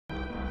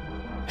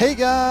Hey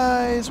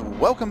guys,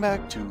 welcome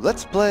back to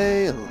Let's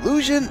Play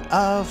Illusion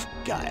of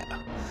Gaia.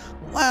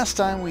 Last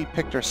time we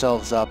picked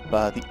ourselves up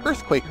the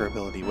Earthquaker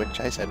ability,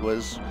 which I said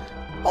was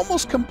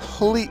almost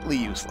completely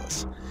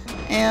useless.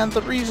 And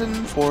the reason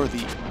for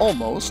the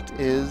almost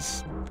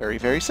is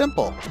very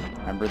simple.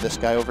 Remember this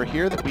guy over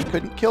here that we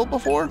couldn't kill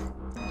before?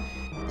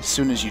 As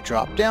soon as you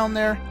drop down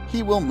there,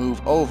 he will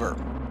move over.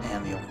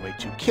 And the only way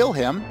to kill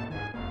him,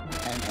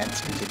 and hence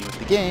continue with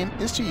the game,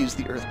 is to use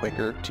the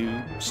Earthquaker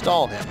to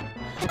stall him.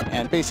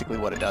 And basically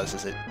what it does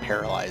is it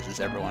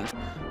paralyzes everyone.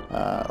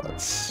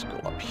 Let's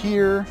go up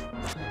here.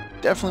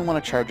 Definitely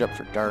want to charge up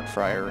for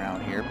Darkfry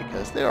around here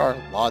because there are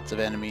lots of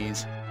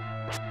enemies.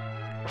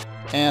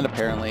 And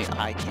apparently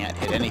I can't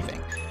hit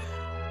anything.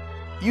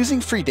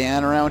 Using Free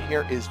Dan around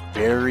here is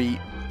very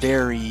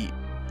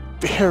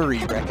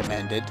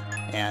recommended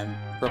and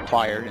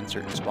required in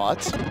certain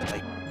spots,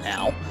 like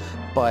now.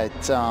 But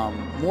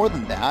more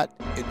than that,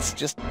 it's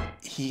just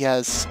he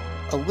has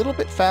a little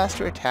bit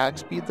faster attack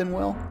speed than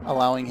Will,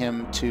 allowing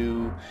him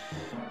to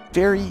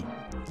very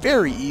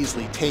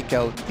easily take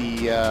out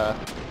the,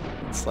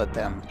 let's let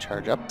them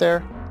charge up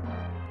there.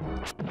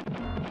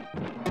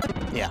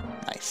 Yeah,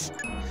 nice.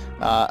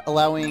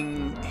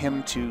 Allowing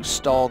him to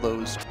stall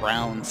those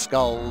brown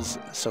skulls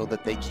so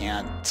that they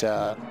can't,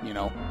 you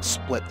know,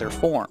 split their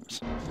forms.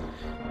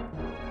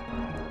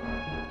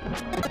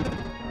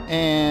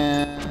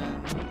 And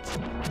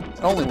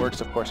it only works,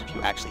 of course, if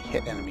you actually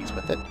hit enemies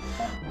with it.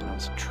 And I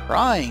was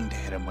trying to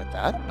hit him with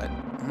that, but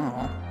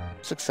no,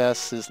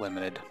 success is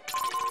limited.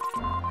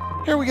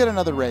 Here we get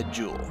another red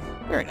jewel.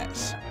 Very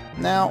nice.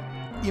 Now,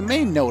 you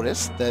may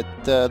notice that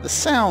the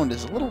sound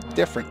is a little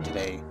different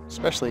today,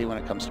 especially when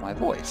it comes to my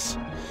voice.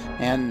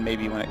 And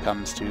maybe when it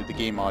comes to the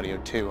game audio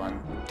too.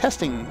 I'm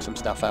testing some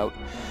stuff out.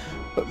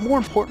 But more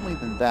importantly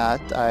than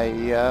that,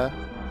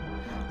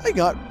 I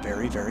got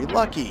very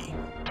lucky.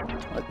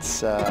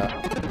 Let's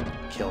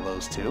kill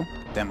those two,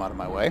 get them out of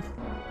my way.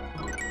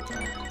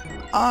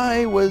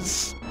 I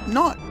was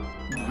not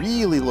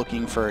really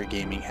looking for a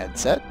gaming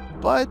headset,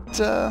 but,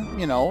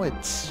 you know,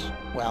 it's,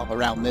 well,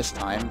 around this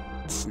time,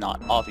 it's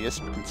not obvious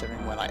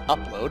considering when I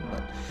upload,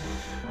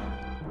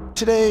 but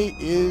today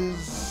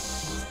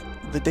is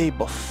the day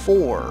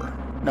before,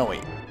 no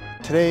wait,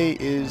 today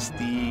is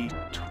the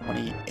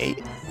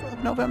 28th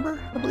of November,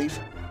 I believe,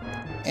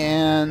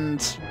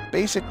 and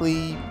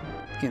basically,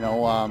 you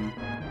know,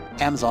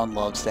 Amazon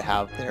loves to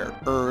have their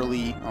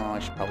early, oh, I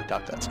should probably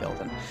talk to that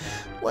skeleton.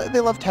 They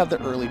love to have their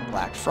early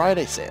Black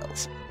Friday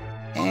sales.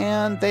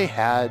 And they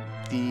had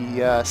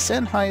the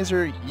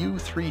Sennheiser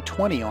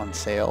U320 on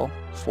sale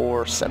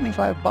for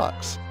 75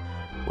 bucks,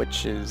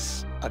 which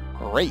is a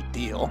great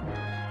deal.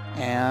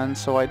 And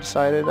so I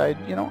decided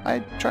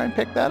I'd try and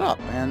pick that up.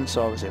 And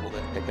so I was able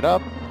to pick it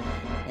up.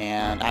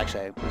 And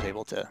actually I was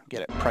able to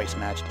get it price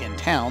matched in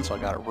town, so I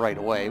got it right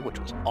away, which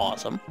was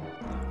awesome.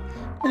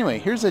 Anyway,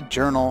 here's a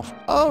journal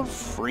of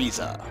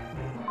Frieza,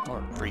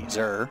 or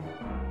Freezer.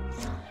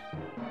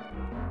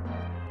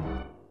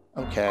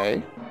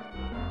 Okay.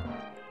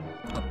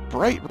 A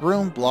bright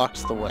room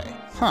blocks the way.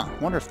 Huh,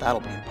 wonder if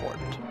that'll be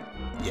important.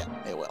 Yeah,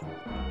 it will.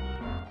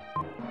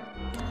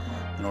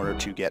 In order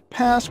to get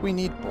past, we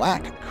need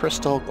black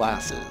crystal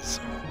glasses.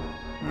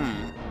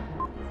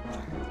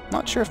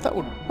 Not sure if that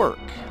would work.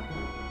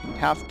 You'd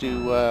have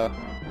to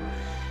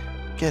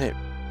get it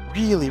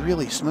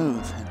really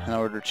smooth in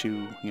order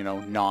to, you know,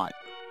 not,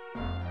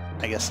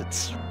 I guess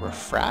it's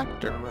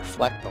refract or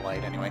reflect the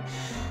light anyway,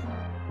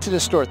 to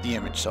distort the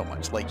image so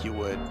much like you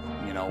would,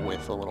 you know,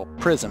 with a little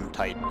prism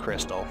type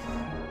crystal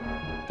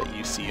that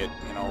you see at,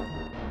 you know,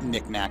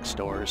 knick-knack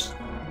stores.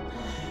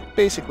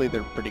 Basically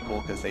they're pretty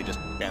cool because they just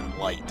bend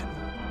light.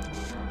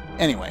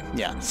 Anyway,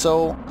 yeah,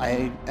 so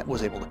I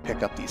was able to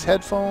pick up these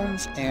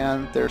headphones,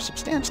 and they're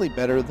substantially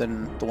better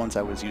than the ones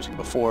I was using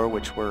before,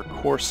 which were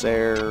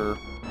Corsair.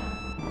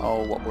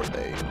 Oh, what were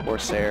they?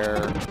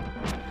 Corsair.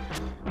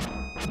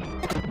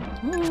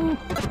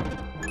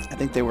 I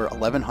think they were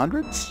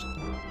 1100s,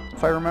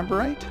 if I remember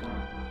right.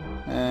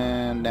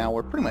 And now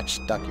we're pretty much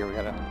stuck here. We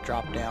gotta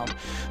drop down.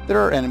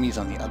 There are enemies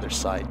on the other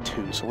side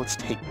too, so let's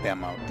take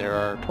them out. There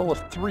are a total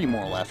of 3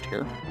 more left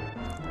here.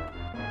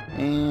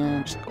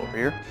 And just go over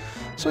here.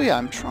 So yeah,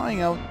 I'm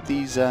trying out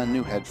these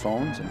new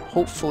headphones, and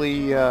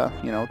hopefully,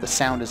 you know, the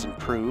sound is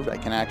improved. I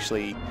can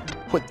actually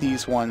put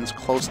these ones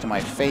close to my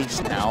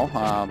face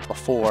now.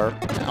 Before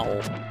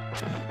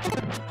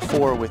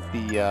with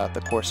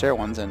the Corsair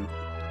ones, and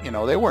you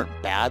know, they weren't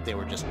bad. They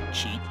were just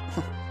cheap.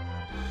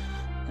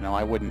 You know,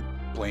 I wouldn't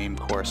blame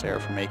Corsair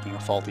for making a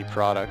faulty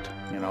product.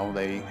 You know,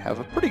 they have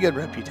a pretty good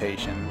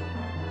reputation.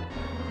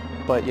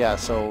 But yeah,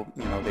 so,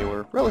 you know, they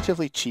were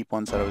relatively cheap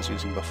ones that I was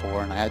using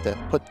before, and I had to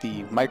put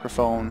the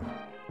microphone...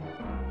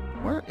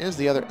 Where is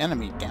the other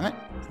enemy, damn it?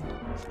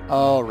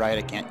 Oh, right,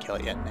 I can't kill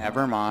it yet.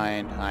 Never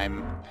mind,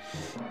 I'm...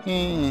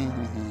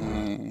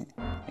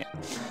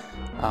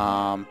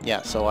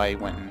 yeah, so I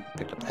went and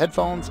picked up the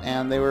headphones,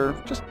 and they were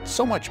just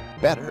so much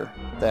better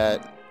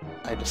that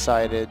I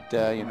decided,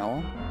 you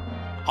know,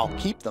 I'll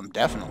keep them,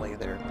 definitely.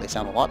 They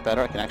sound a lot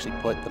better. I can actually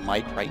put the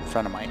mic right in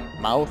front of my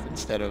mouth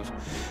instead of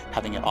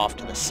having it off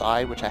to the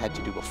side, which I had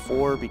to do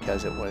before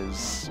because it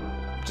was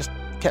just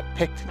kept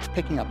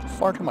picking up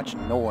far too much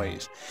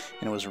noise,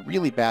 and it was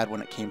really bad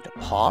when it came to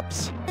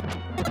pops.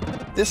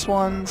 This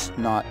one's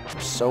not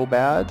so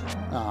bad.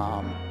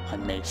 I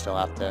may still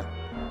have to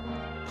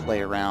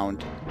play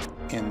around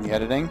in the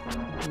editing.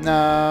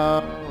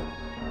 No!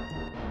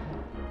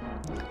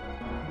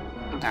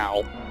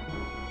 Ow.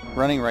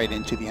 Running right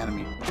into the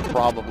enemy,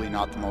 probably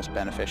not the most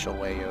beneficial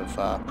way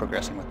of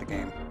progressing with the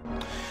game.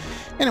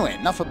 Anyway,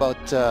 enough about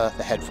the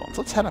headphones.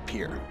 Let's head up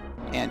here.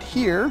 And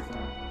here...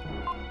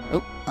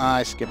 Oh,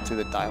 I skipped through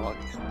the dialogue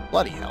again.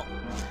 Bloody hell.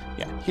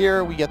 Yeah,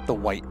 here we get the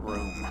white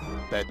room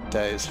that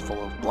is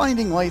full of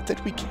blinding light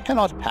that we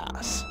cannot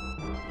pass.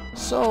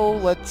 So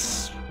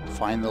let's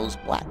find those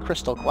black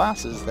crystal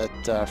glasses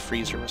that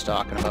Freezer was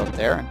talking about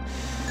there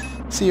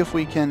and see if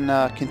we can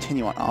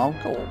continue on. Oh,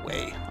 go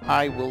away.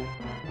 I will...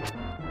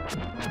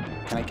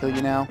 Can I kill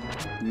you now?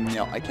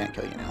 No, I can't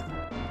kill you now.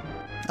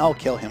 I'll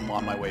kill him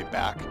on my way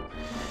back.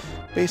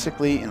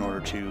 Basically, in order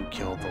to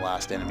kill the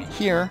last enemy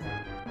here,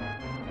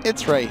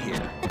 it's right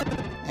here.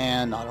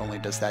 And not only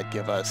does that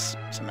give us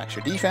some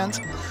extra defense,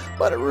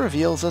 but it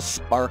reveals a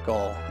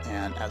sparkle.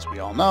 And as we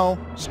all know,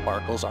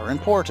 sparkles are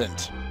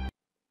important.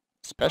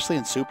 Especially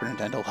in Super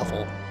Nintendo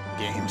level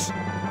games.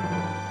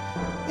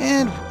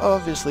 And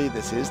obviously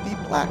this is the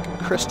black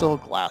crystal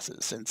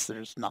glasses, since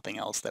there's nothing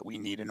else that we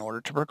need in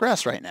order to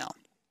progress right now.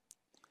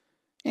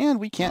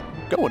 And we can't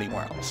go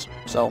anywhere else.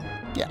 So,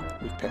 yeah,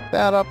 we've picked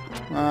that up.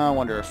 I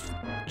wonder if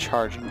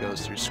charging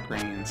goes through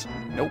screens.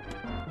 Nope.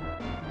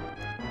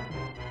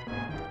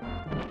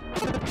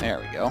 There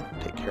we go.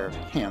 Take care of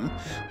him.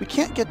 We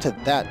can't get to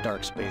that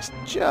dark space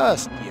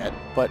just yet,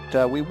 but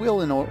we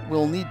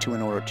will need to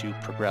in order to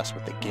progress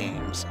with the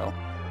game, so...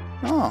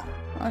 Oh,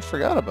 I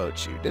forgot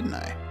about you, didn't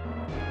I?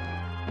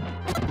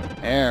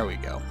 There we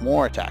go.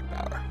 More attack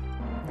power.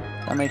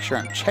 Gotta make sure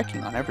I'm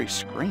checking on every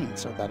screen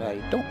so that I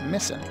don't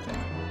miss anything.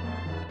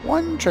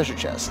 One treasure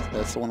chest.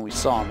 That's the one we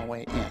saw on the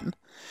way in.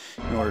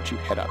 In order to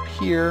head up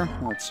here,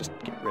 let's just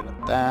get rid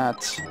of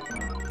that.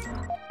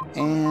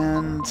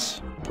 And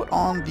put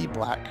on the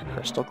black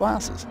crystal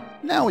glasses.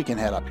 Now we can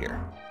head up here.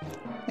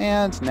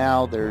 And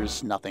now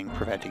there's nothing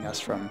preventing us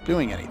from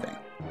doing anything.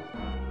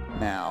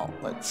 Now,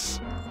 let's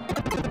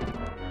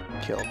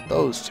kill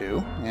those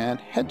two and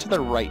head to the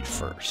right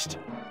first.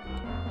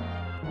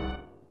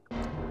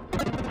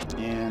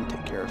 And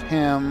take care of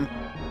him.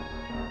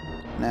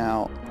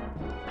 Now,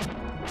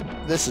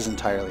 this is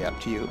entirely up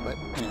to you, but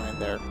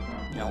anyway,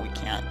 we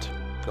can't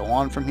go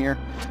on from here.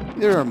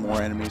 There are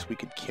more enemies we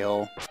could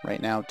kill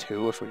right now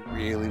too if we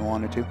really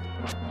wanted to.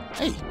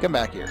 Hey, come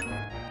back here.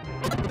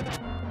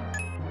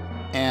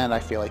 And I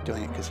feel like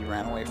doing it because he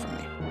ran away from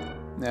me.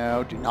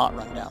 No, do not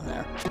run down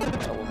there.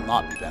 That will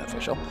not be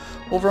beneficial.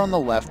 Over on the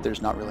left,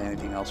 there's not really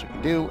anything else we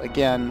can do.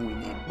 Again, we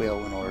need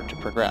will in order to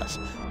progress.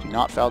 Do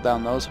not fall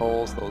down those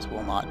holes. Those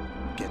will not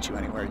get you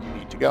anywhere you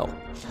need to go.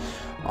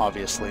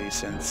 Obviously,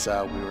 since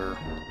we were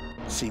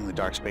seeing the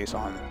dark space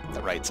on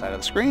the right side of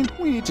the screen,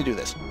 we need to do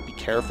this. Be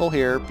careful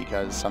here,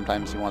 because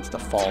sometimes he wants to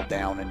fall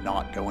down and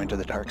not go into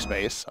the dark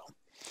space, so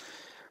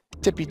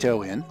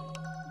tippy-toe in.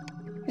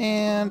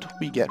 And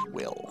we get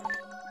will.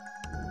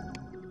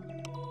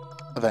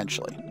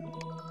 Eventually.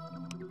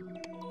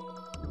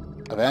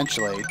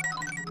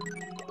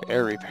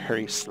 Very,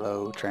 very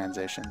slow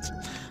transitions.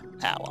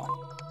 Ah, well.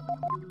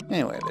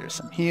 Anyway, there's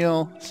some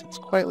heal. Sits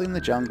quietly in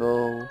the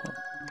jungle.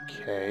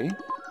 Okay.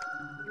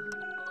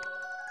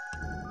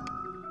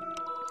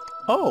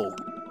 Oh!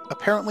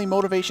 Apparently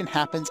motivation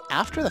happens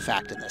after the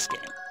fact in this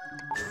game.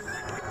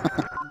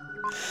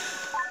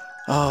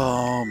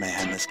 Oh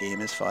man, this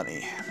game is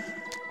funny.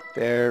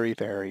 Very,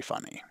 very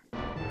funny.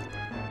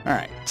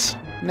 Alright,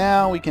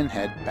 now we can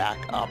head back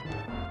up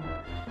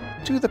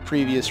to the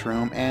previous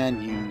room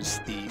and use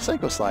the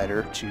Psycho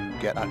Slider to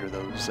get under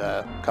those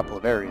couple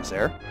of areas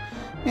there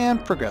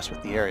and progress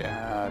with the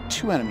area.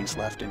 2 enemies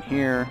left in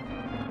here.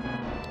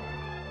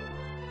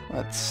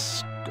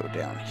 Let's go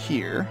down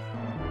here.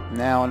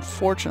 Now,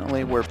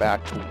 unfortunately, we're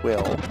back to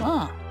will.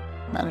 Ah,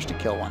 managed to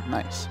kill one.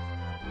 Nice.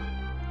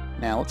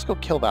 Now, let's go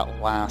kill that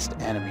last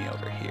enemy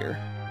over here.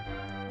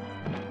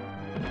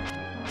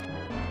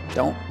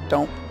 Don't.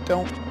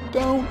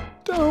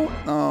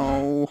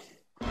 No.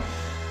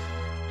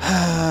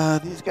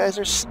 These guys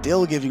are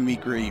still giving me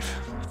grief.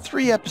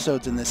 3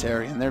 episodes in this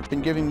area, and they've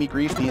been giving me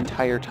grief the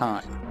entire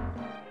time.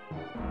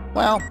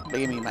 Well, they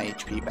gave me my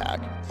HP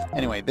back.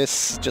 Anyway,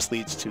 this just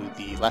leads to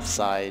the left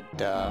side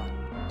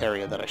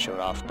area that I showed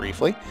off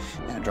briefly,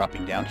 and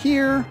dropping down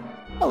here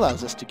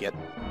allows us to get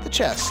the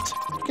chest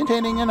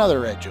containing another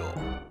red jewel.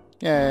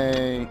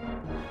 Yay!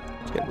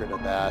 Let's get rid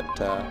of that.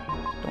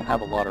 Don't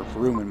have a lot of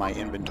room in my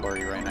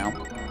inventory right now.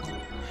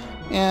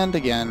 And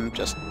again,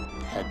 just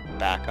head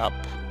back up.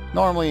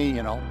 Normally,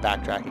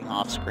 backtracking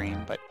off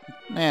screen, but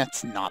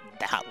it's not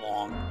that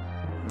long.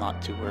 I'm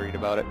not too worried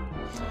about it.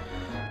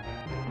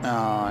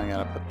 Oh, I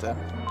gotta put the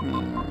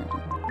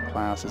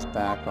glasses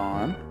back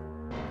on.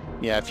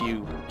 yeah, if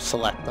you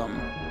select them,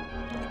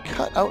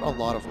 cut out a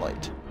lot of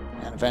light.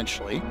 And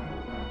eventually,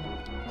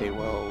 they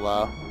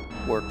will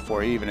work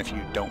for you, even if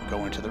you don't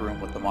go into the room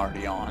with them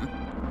already on.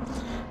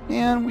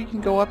 And we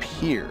can go up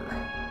here.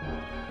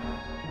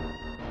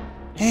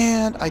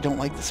 And I don't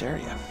like this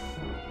area.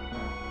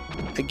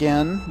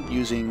 Again,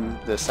 using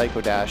the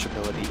Psycho Dash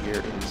ability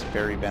here is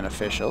very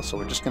beneficial, so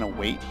we're just going to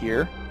wait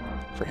here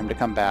for him to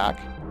come back.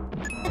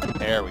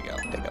 There we go.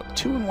 Take out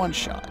 2 in one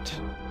shot.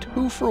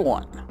 2 for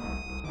 1.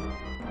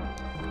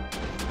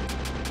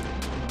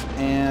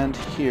 And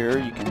here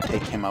you can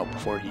take him out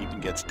before he even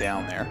gets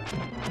down there.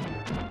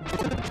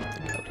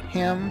 Take out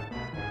him.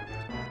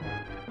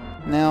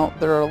 Now,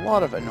 there are a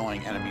lot of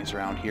annoying enemies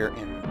around here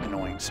in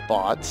annoying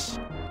spots.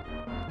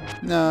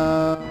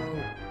 No.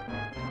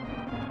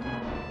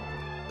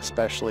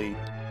 Especially,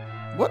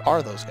 what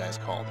are those guys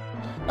called?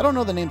 I don't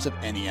know the names of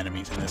any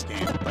enemies in this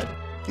game, but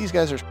these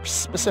guys are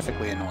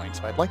specifically annoying,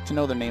 so I'd like to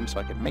know their names so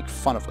I can make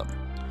fun of them.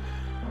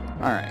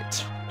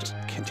 Alright, just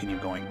continue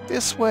going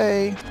this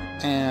way,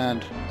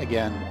 and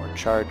again, more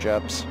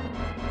charge-ups.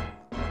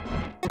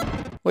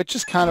 Which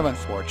is kind of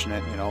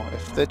unfortunate, you know.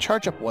 If the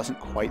charge-up wasn't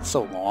quite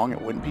so long,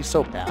 it wouldn't be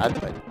so bad,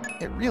 but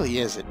it really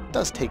is. It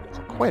does take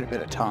quite a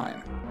bit of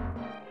time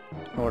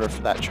in order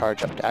for that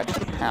charge-up to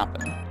actually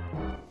happen.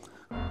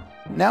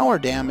 Now our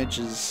damage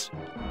is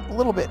a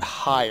little bit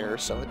higher,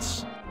 so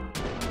it's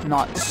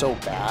not so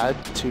bad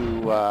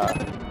to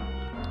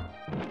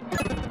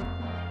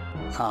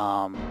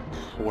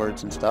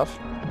words and stuff,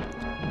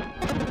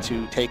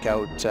 to take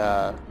out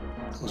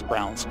those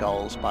brown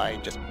skulls by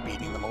just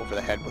beating them over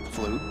the head with the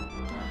flute.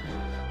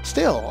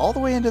 Still, all the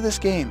way into this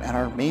game, and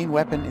our main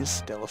weapon is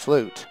still a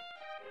flute.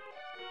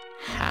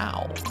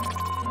 How?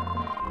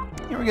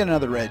 Here we get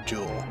another red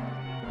jewel.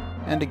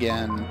 And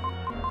again,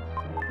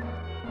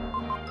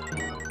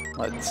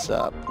 let's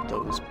put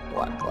those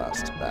black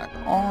glasses back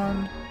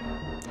on.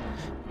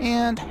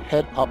 And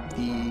head up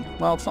the,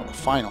 well, it's not the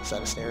final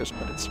set of stairs,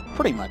 but it's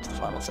pretty much the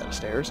final set of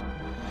stairs,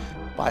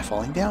 by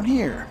falling down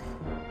here.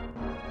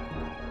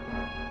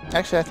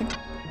 Actually, I think,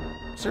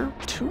 is there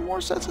 2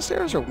 more sets of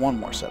stairs or 1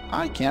 more set?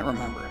 I can't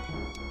remember.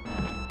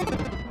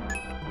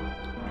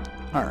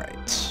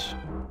 Alright.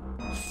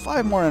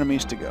 5 more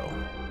enemies to go.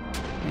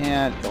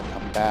 And he'll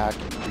come back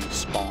and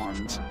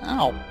respawns.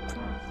 Ow!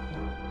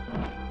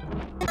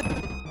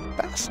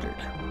 Bastard.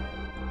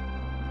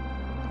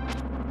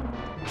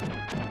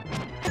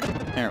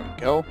 There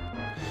we go.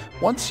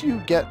 Once you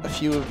get a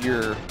few of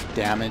your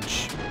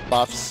damage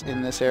buffs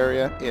in this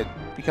area, it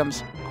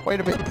becomes quite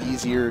a bit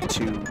easier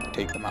to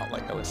take them out,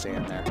 like I was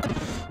saying there.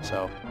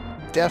 So,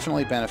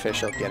 definitely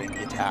beneficial getting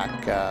the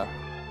attack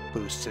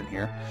boosts in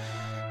here.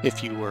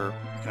 If you were,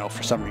 you know,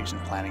 for some reason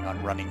planning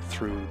on running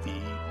through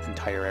the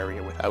entire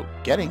area without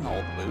getting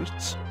all the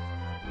boosts.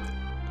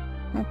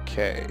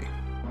 Okay.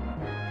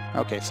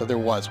 Okay, so there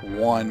was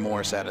 1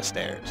 more set of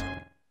stairs.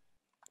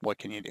 What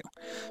can you do?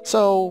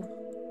 So,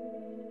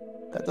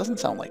 that doesn't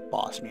sound like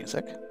boss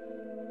music.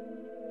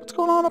 What's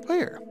going on up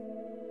here?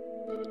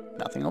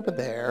 Nothing over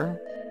there.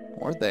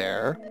 Or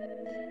there.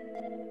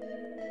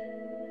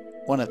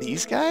 One of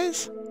these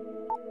guys?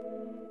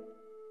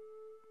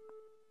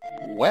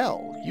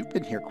 Well, you've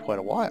been here quite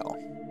a while.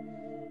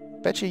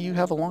 Betcha you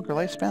have a longer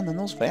lifespan than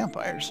those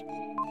vampires.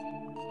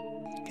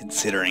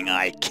 Considering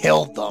I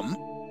killed them.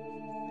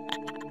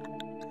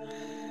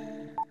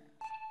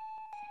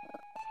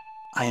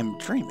 I am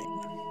dreaming.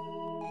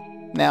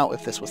 Now,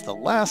 if this was the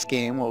last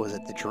game, what was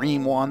it, the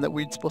dream wand that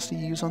we're supposed to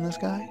use on this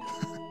guy?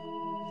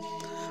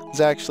 I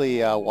was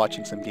actually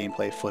watching some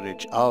gameplay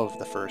footage of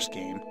the first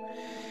game,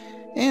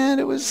 and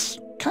it was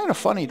kind of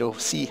funny to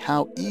see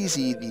how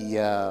easy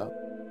the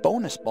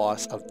bonus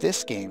boss of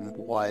this game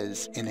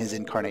was in his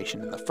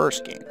incarnation in the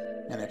first game.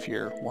 And if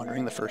you're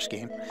wondering, the first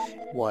game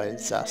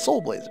was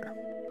Soul Blazer.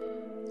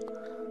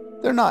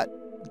 They're not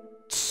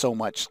so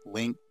much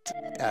linked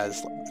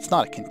as, it's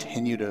not a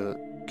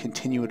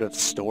continuative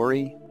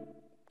story,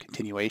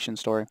 continuation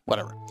story,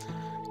 whatever.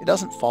 It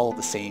doesn't follow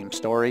the same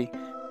story,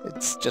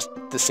 it's just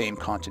the same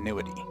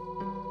continuity.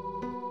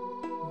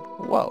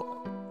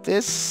 Whoa,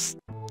 this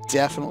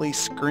definitely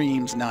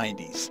screams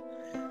 90s.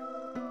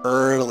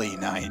 Early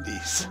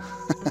 90s.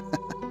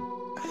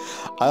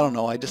 I don't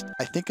know, I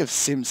think of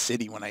Sim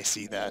City when I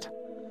see that.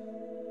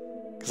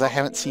 Because I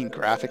haven't seen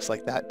graphics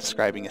like that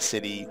describing a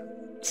city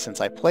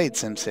since I played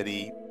Sim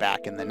City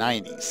back in the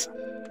 90s.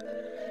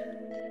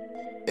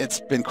 It's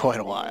been quite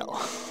a while.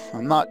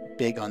 I'm not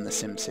big on the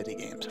Sim City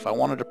games. If I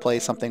wanted to play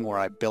something where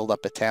I build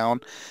up a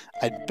town,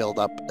 I'd build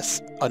up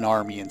an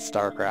army in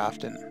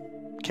StarCraft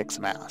and kick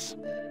some ass.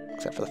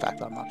 Except for the fact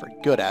that I'm not very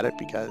good at it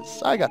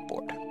because I got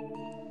bored.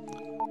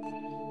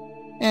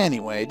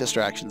 Anyway,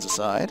 distractions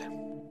aside,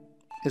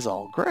 is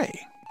all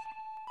gray.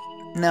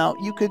 Now,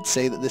 you could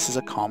say that this is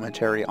a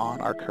commentary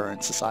on our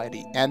current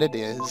society, and it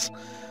is,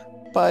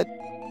 but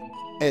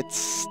it's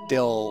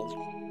still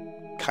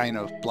kind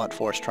of blunt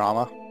force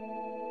trauma.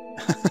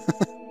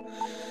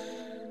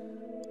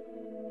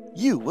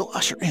 You will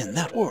usher in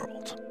that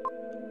world.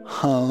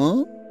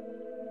 Huh?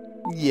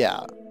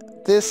 Yeah,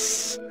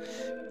 this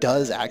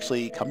does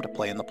actually come to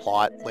play in the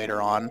plot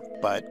later on,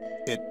 but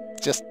it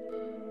just,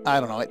 I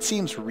don't know, it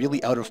seems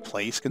really out of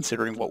place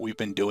considering what we've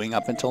been doing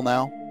up until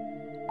now.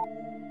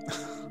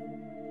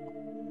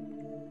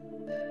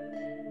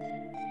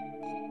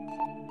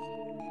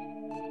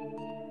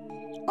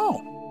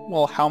 Oh,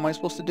 well, how am I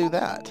supposed to do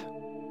that?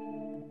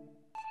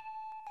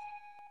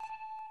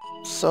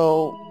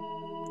 So,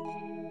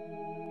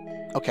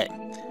 okay,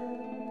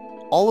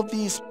 all of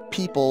these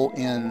people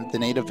in the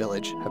native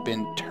village have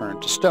been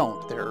turned to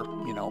stone. They're,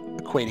 you know,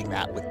 equating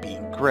that with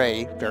being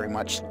gray, very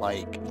much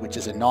like, which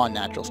is a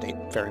non-natural state,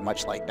 very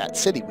much like that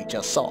city we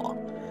just saw.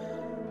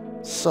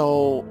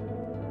 So,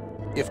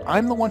 if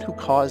I'm the one who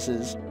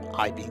causes,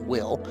 I being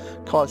Will,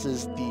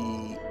 causes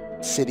the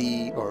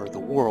city or the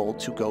world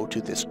to go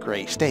to this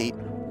gray state,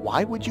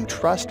 why would you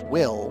trust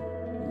Will,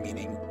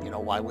 meaning, you know,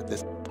 why would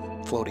this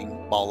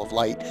floating ball of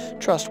light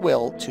trust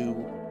Will to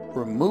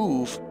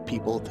remove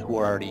people who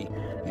are already,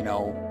 you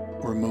know,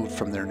 removed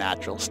from their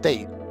natural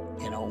state,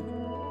 you know,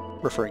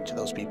 referring to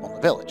those people in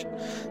the village.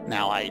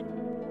 Now, I,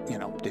 you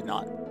know, did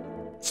not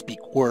speak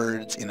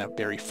words in a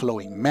very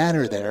flowing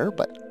manner there,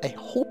 but I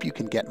hope you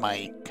can get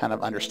my kind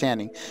of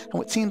understanding and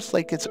what seems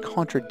like it's a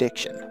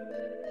contradiction.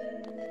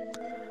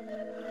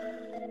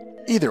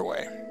 Either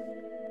way,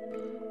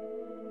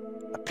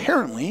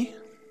 apparently,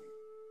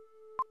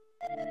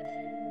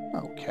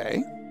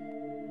 okay,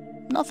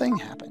 nothing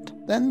happened.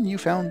 Then you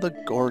found the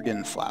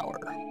Gorgon flower.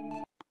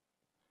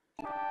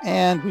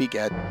 And we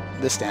get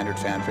the standard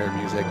fanfare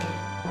music.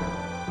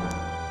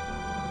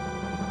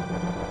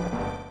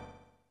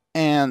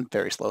 And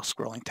very slow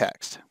scrolling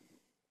text.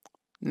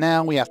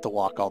 Now we have to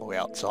walk all the way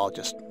out, so I'll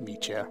just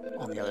meet you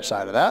on the other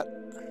side of that.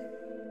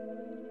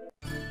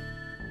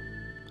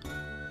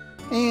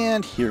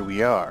 And here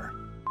we are,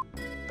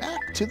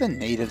 back to the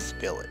natives'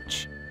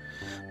 village.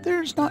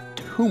 There's not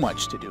too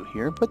much to do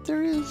here, but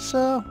there is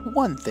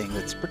one thing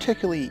that's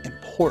particularly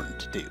important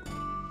to do.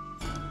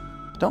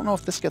 Don't know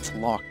if this gets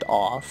locked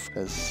off,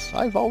 because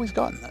I've always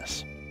gotten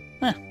this.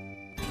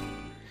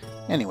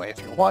 Anyway, if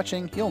you're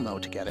watching, you'll know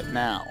to get it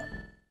now.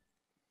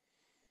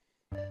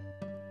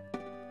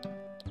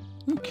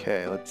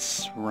 Okay,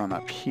 let's run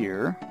up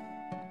here.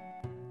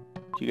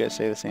 Do you guys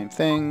say the same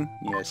thing?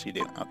 Yes, you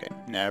do. Okay,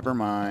 never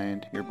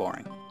mind. You're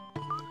boring.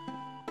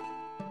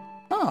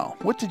 Oh,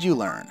 what did you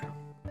learn?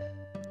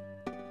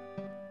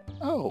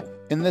 Oh,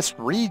 in this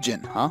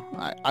region, huh?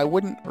 I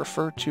wouldn't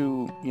refer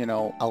to, you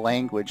know, a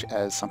language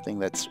as something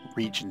that's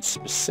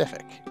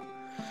region-specific,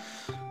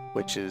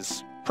 which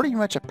is pretty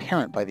much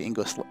apparent by the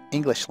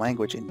English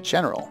language in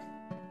general.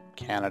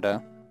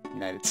 Canada,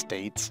 United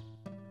States,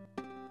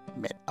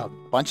 a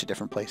bunch of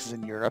different places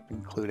in Europe,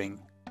 including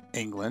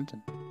England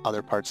and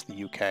other parts of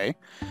the UK,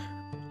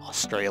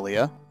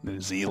 Australia, New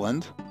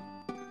Zealand,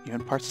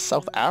 even parts of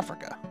South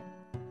Africa.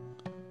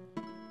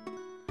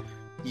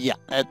 Yeah,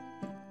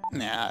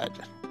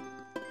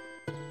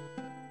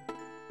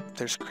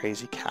 there's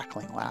crazy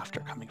cackling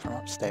laughter coming from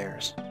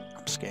upstairs.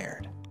 I'm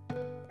scared.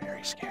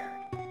 Very scared.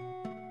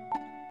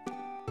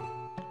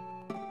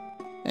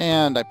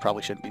 And I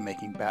probably shouldn't be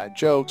making bad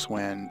jokes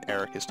when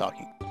Eric is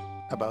talking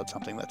about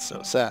something that's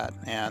so sad.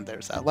 And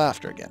there's that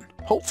laughter again.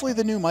 Hopefully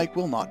the new mic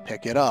will not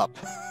pick it up.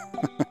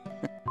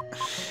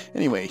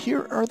 Anyway,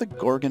 here are the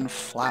Gorgon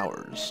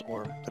flowers,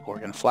 or the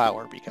Gorgon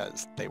flower,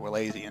 because they were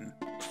lazy and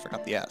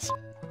forgot the S.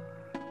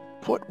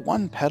 Put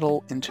one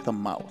petal into the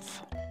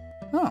mouth.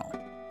 Oh.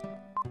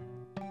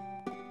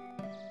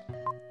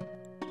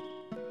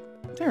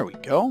 There we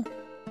go.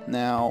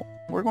 Now,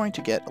 we're going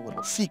to get a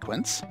little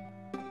sequence.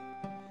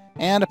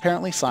 And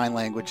apparently sign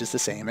language is the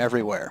same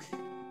everywhere.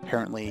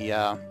 Apparently,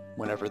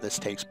 whenever this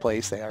takes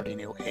place, they already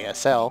knew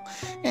ASL,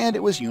 and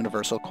it was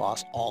universal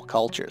across all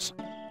cultures.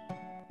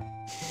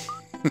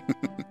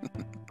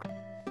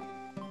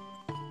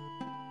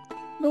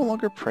 No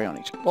longer prey on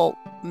each other. Well,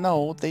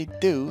 no, they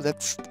do.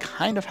 That's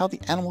kind of how the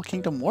animal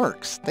kingdom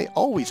works. They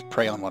always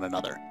prey on one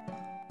another.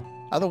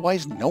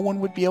 Otherwise, no one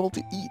would be able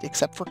to eat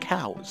except for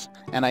cows.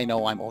 And I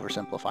know I'm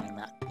oversimplifying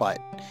that, but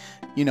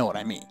you know what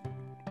I mean.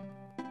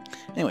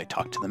 Anyway,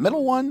 talk to the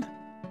middle one,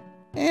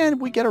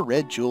 and we get a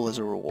red jewel as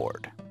a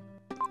reward.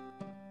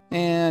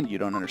 And you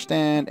don't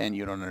understand, and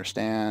you don't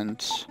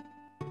understand.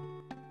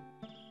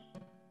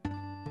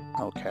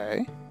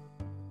 Okay.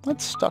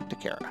 Let's talk to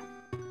Kara.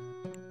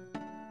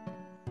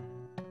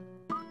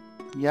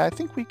 Yeah, I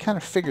think we kind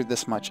of figured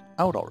this much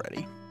out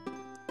already.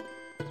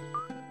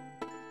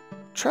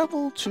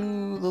 Travel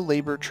to the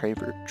labor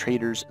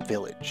traders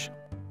village.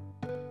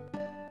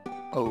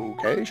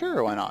 Okay,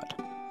 sure, why not?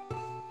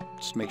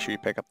 Just make sure you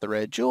pick up the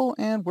red jewel,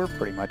 and we're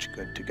pretty much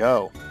good to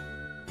go.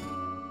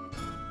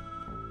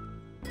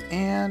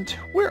 And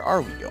where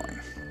are we going?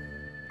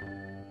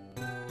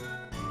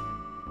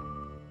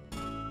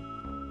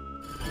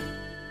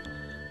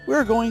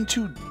 We're going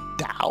to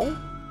Dao?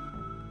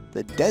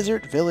 The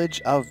desert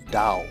village of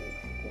Dao.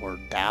 Or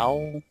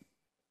Dao?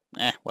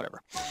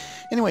 Whatever.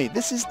 Anyway,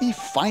 this is the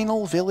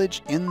final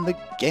village in the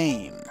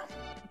game.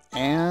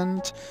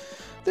 And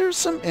there's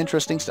some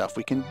interesting stuff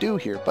we can do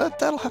here, but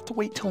that'll have to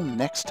wait till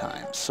next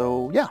time.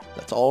 So yeah,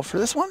 that's all for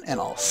this one, and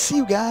I'll see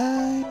you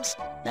guys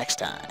next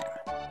time.